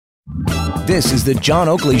This is the John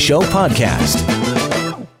Oakley Show podcast.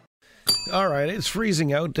 All right, it's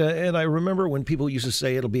freezing out, and I remember when people used to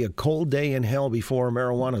say it'll be a cold day in hell before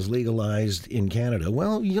marijuana is legalized in Canada.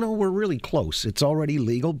 Well, we're really close. It's already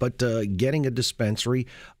legal, but getting a dispensary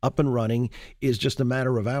up and running is just a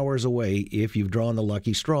matter of hours away if you've drawn the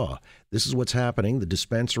lucky straw. This is what's happening. The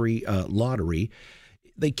dispensary lottery,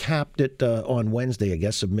 they capped it on Wednesday, I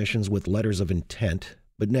guess, submissions with letters of intent.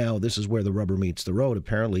 But now this is where the rubber meets the road.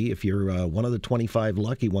 Apparently, if you're one of the 25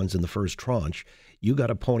 lucky ones in the first tranche, you got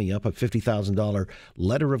to pony up a $50,000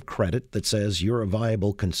 letter of credit that says you're a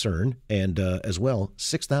viable concern, and as well,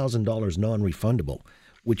 $6,000 non-refundable,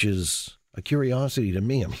 which is a curiosity to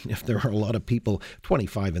me. I mean, if there are a lot of people,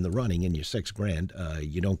 25 in the running, and you're $6,000,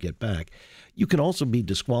 you don't get back. You can also be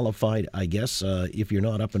disqualified, I guess, if you're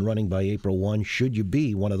not up and running by April 1, should you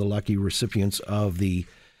be one of the lucky recipients of the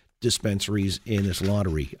dispensaries in this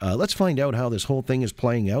lottery. Let's find out how this whole thing is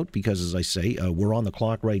playing out because, as I say, we're on the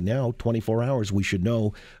clock right now. 24 hours, we should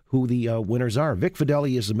know who the winners are. Vic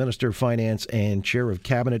Fedeli is the Minister of Finance and Chair of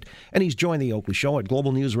Cabinet, and he's joined the Oakley Show at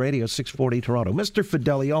Global News Radio 640 Toronto. Mr.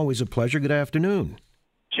 Fedeli, always a pleasure. Good afternoon.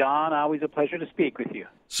 John, always a pleasure to speak with you.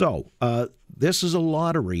 So, this is a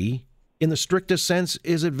lottery. In the strictest sense,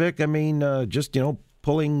 is it, Vic? I mean, just,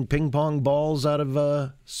 pulling ping pong balls out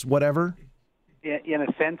of whatever? In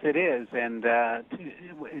a sense, it is, and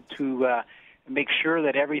to make sure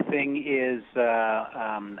that everything is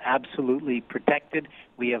absolutely protected,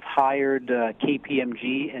 we have hired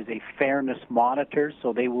KPMG as a fairness monitor,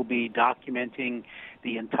 so they will be documenting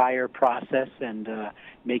the entire process and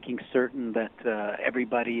making certain that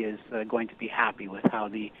everybody is going to be happy with how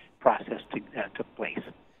the process took place.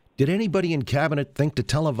 Did anybody in Cabinet think to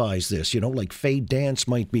televise this? Like Faye Dance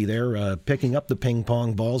might be there picking up the ping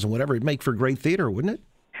pong balls and whatever. It'd make for great theater, wouldn't it?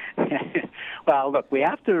 Well, look, we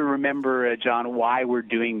have to remember, John, why we're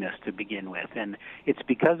doing this to begin with, and it's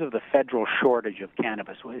because of the federal shortage of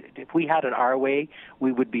cannabis. If we had it our way,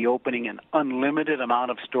 we would be opening an unlimited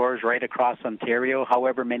amount of stores right across Ontario,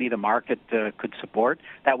 however many the market could support.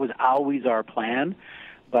 That was always our plan.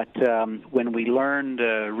 But when we learned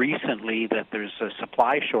recently that there's a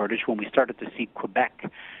supply shortage, when we started to see Quebec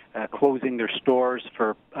closing their stores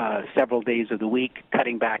for several days of the week,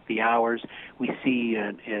 cutting back the hours, we see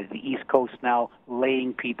the East Coast now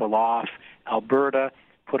laying people off. Alberta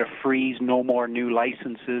put a freeze, no more new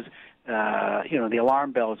licenses. The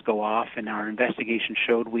alarm bells go off, and our investigation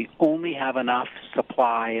showed we only have enough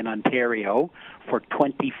supply in Ontario for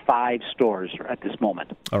 25 stores at this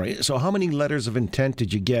moment. All right. So how many letters of intent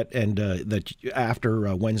did you get and that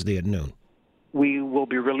after Wednesday at noon? We will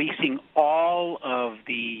be releasing all of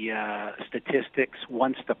the statistics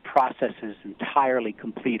once the process is entirely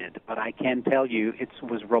completed, but I can tell you it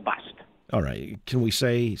was robust. All right. Can we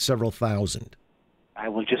say several thousand? I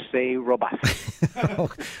will just say robust.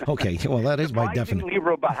 Okay, well, that is my definition. Surprisingly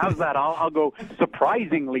robust. How's that? I'll go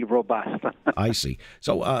surprisingly robust. I see.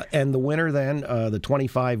 So, and the winner then, the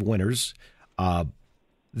 25 winners,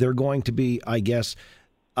 they're going to be, I guess,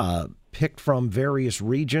 picked from various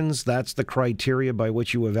regions. That's the criteria by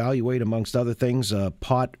which you evaluate, amongst other things,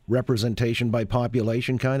 pot representation by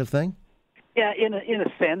population kind of thing? Yeah, in a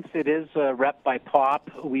sense, it is rep by pop.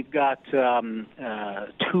 We've got 2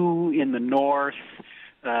 in the north.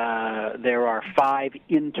 There are 5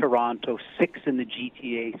 in Toronto, 6 in the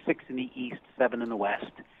GTA, 6 in the east, 7 in the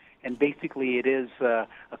west. And basically it is a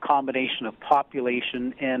combination of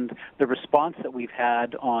population and the response that we've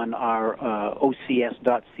had on our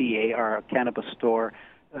OCS.ca, our cannabis store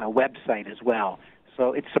website as well.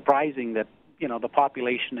 So it's surprising that, the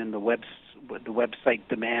population and the website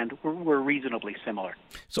demand were reasonably similar.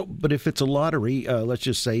 So, but if it's a lottery, let's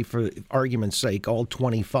just say for argument's sake, all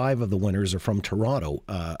 25 of the winners are from Toronto.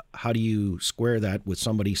 How do you square that with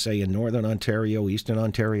somebody, say, in Northern Ontario, Eastern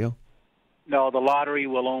Ontario? No, the lottery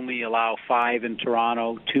will only allow 5 in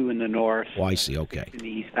Toronto, 2 in the north. Oh, I see. Okay. In the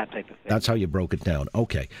east, that type of thing. That's how you broke it down.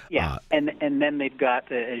 Okay. Yeah, and then they've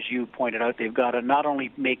got, as you pointed out, they've got to not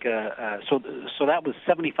only make so that was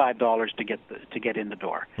 $75 to get in the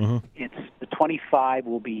door. Mm-hmm. It's the 25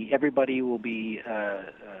 will be everybody will be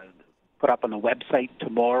put up on the website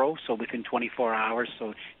tomorrow, so within 24 hours.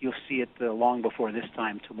 So you'll see it long before this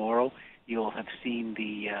time tomorrow. You'll have seen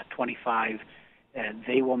the 25. And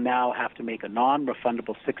they will now have to make a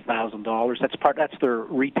non-refundable $6,000. That's their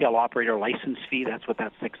retail operator license fee. That's what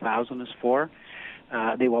that $6,000 is for.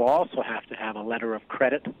 They will also have to have a letter of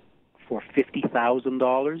credit for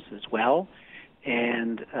 $50,000 as well.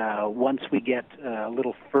 And once we get a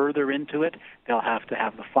little further into it, they'll have to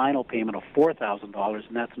have the final payment of $4,000,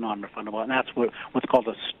 and that's non-refundable. And that's what's called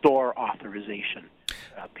a store authorization.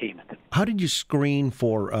 payment. How did you screen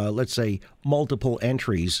for, let's say, multiple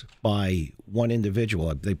entries by one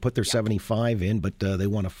individual? They put their 75 in, but they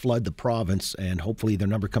want to flood the province, and hopefully their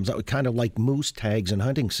number comes out. Kind of like moose tags in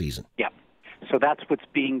hunting season. Yeah. So that's what's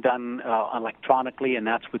being done electronically, and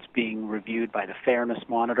that's what's being reviewed by the Fairness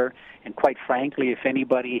Monitor. And quite frankly, if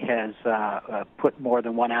anybody has put more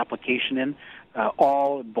than one application in,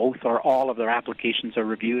 both or all of their applications are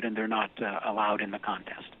reviewed, and they're not allowed in the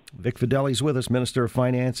contest. Vic Fedeli's with us, Minister of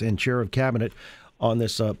Finance and Chair of Cabinet, on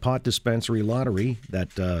this pot dispensary lottery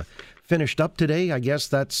that finished up today. I guess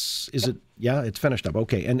Yeah, it's finished up.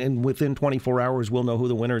 Okay, and within 24 hours, we'll know who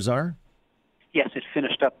the winners are? Yes, it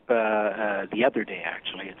finished up the other day,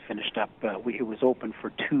 actually. It finished up, it was open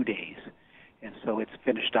for 2 days. And so it's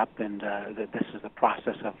finished up, and this is the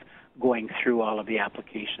process of going through all of the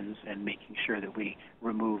applications and making sure that we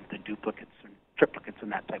remove the duplicates and triplicates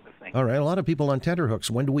and that type of thing. All right, a lot of people on tenterhooks.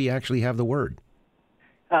 When do we actually have the word?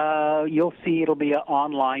 You'll see it'll be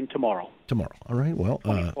online tomorrow. Tomorrow, all right. Well,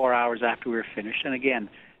 24 hours after we're finished. And again,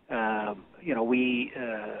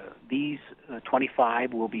 these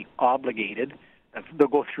 25 will be obligated. They'll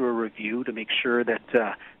go through a review to make sure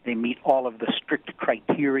that they meet all of the strict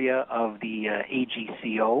criteria of the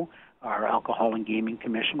AGCO, our Alcohol and Gaming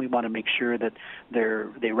Commission. We want to make sure that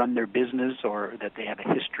they run their business, or that they have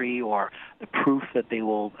a history, or the proof that they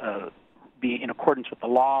will be in accordance with the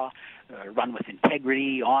law, run with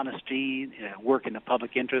integrity, honesty, work in the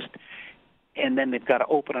public interest. And then they've got to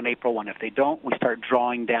open on April 1. If they don't, we start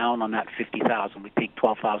drawing down on that 50,000. We take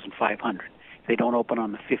 12,500. If they don't open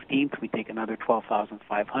on the 15th, we take another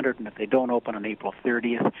 12,500. And if they don't open on April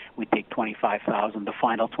 30th, we take 25,000, the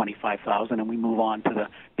final 25,000, and we move on to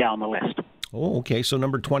down the list. Oh, okay. So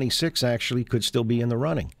number 26 actually could still be in the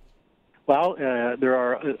running. Well, there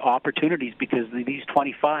are opportunities, because these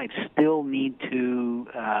 25 still need to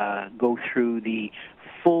go through the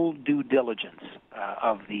full due diligence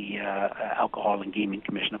of the Alcohol and Gaming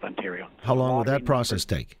Commission of Ontario. How long will that process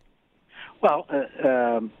take? Well,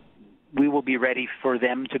 we will be ready for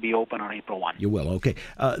them to be open on April 1. You will, okay.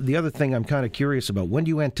 The other thing I'm kind of curious about, when do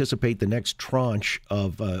you anticipate the next tranche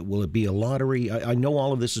of, will it be a lottery? I know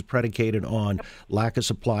all of this is predicated on lack of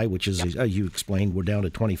supply, which is, as you explained, we're down to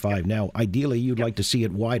 25 now. Ideally, you'd like to see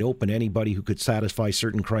it wide open. Anybody who could satisfy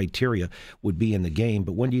certain criteria would be in the game.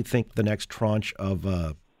 But when do you think the next tranche of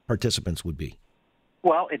participants would be?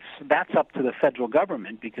 Well, that's up to the federal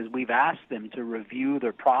government, because we've asked them to review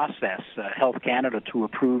their process, Health Canada, to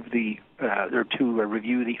approve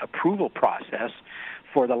review the approval process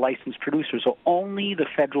for the licensed producer. So only the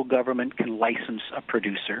federal government can license a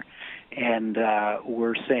producer, and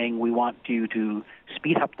we're saying we want you to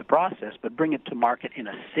speed up the process, but bring it to market in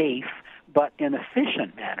a safe but an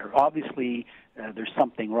efficient manner. Obviously, there's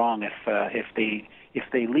something wrong if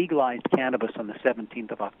they legalized cannabis on the 17th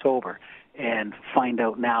of October and find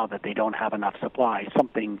out now that they don't have enough supply.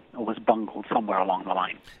 Something was bungled somewhere along the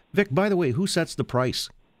line. Vic, by the way, who sets the price?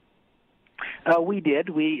 We did.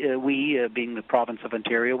 We being the province of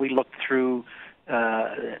Ontario, we looked through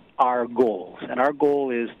our goals, and our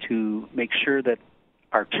goal is to make sure that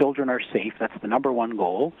our children are safe. That's the number one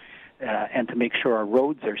goal, and to make sure our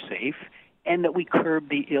roads are safe, and that we curb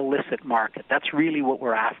the illicit market. That's really what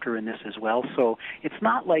we're after in this as well. So it's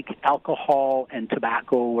not like alcohol and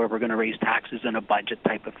tobacco where we're going to raise taxes in a budget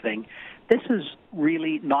type of thing. This is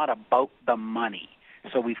really not about the money.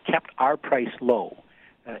 So we've kept our price low.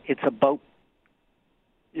 It's about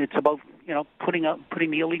putting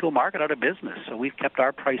the illegal market out of business. So we've kept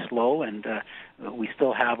our price low, and we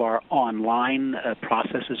still have our online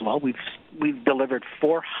process as well. We've delivered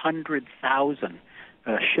 400,000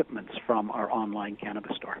 shipments from our online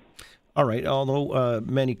cannabis store. All right, although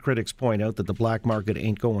many critics point out that the black market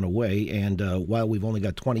ain't going away, and while we've only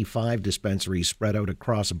got 25 dispensaries spread out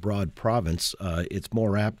across a broad province, it's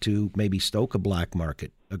more apt to maybe stoke a black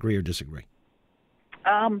market. Agree or disagree?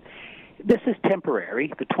 This is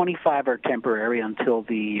temporary. The 25 are temporary until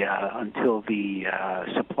the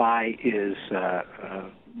supply is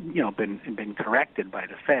been corrected by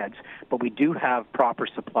the feds. But we do have proper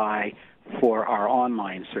supply for our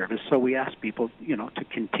online service, so we ask people to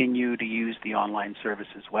continue to use the online service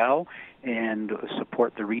as well, and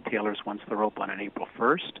support the retailers once they're open on April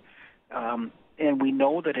 1st. And we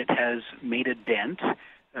know that it has made a dent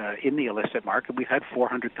in the illicit market. We've had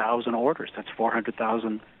 400,000 orders. That's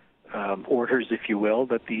 400,000 orders, if you will,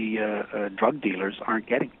 that the drug dealers aren't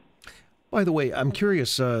getting. By the way, I'm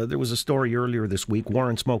curious, there was a story earlier this week.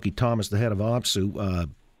 Warren Smokey Thomas, the head of OPSU,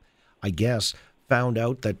 I guess, found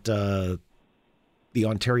out that the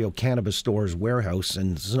Ontario Cannabis Store's warehouse,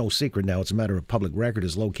 and it's no secret now, it's a matter of public record,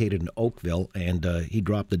 is located in Oakville, and he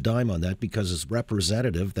dropped a dime on that because his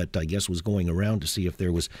representative that I guess was going around to see if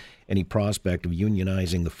there was any prospect of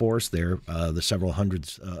unionizing the force there, the several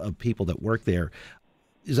hundreds of people that work there.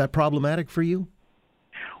 Is that problematic for you?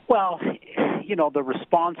 Well, the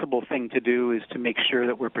responsible thing to do is to make sure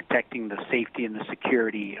that we're protecting the safety and the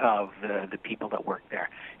security of the people that work there,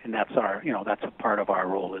 and that's that's a part of our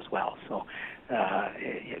role as well. So,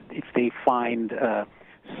 if they find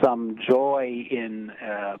some joy in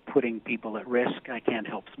putting people at risk, I can't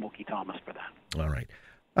help Smokey Thomas for that. All right.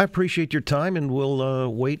 I appreciate your time, and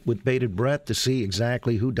we'll wait with bated breath to see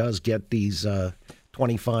exactly who does get these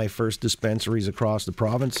 25 first dispensaries across the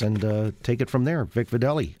province and take it from there. Vic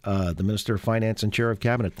Fedeli, the Minister of Finance and Chair of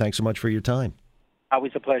Cabinet, thanks so much for your time.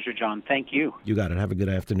 Always a pleasure, John. Thank you. You got it. Have a good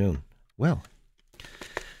afternoon. Well,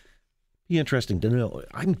 be interesting to know.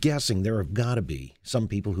 I'm guessing there have got to be some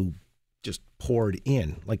people who just poured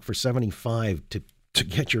in, like for 75 to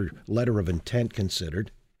get your letter of intent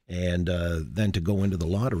considered and then to go into the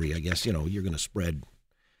lottery. I guess, you're going to spread.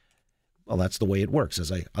 Well, that's the way it works, as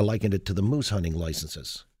I likened it to the moose hunting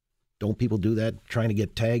licenses. Don't people do that trying to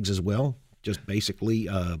get tags as well? Just basically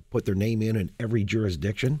put their name in every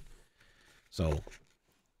jurisdiction? So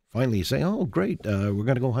finally you say, oh, great, we're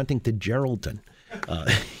going to go hunting to Geraldton.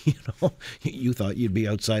 You thought you'd be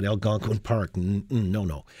outside Algonquin Park.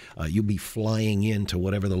 No. You'll be flying into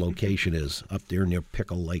whatever the location is up there near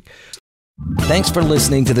Pickle Lake. Thanks for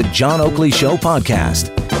listening to the John Oakley Show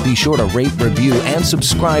podcast. Be sure to rate, review, and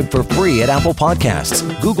subscribe for free at Apple Podcasts,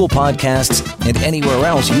 Google Podcasts, and anywhere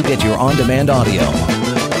else you get your on-demand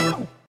audio.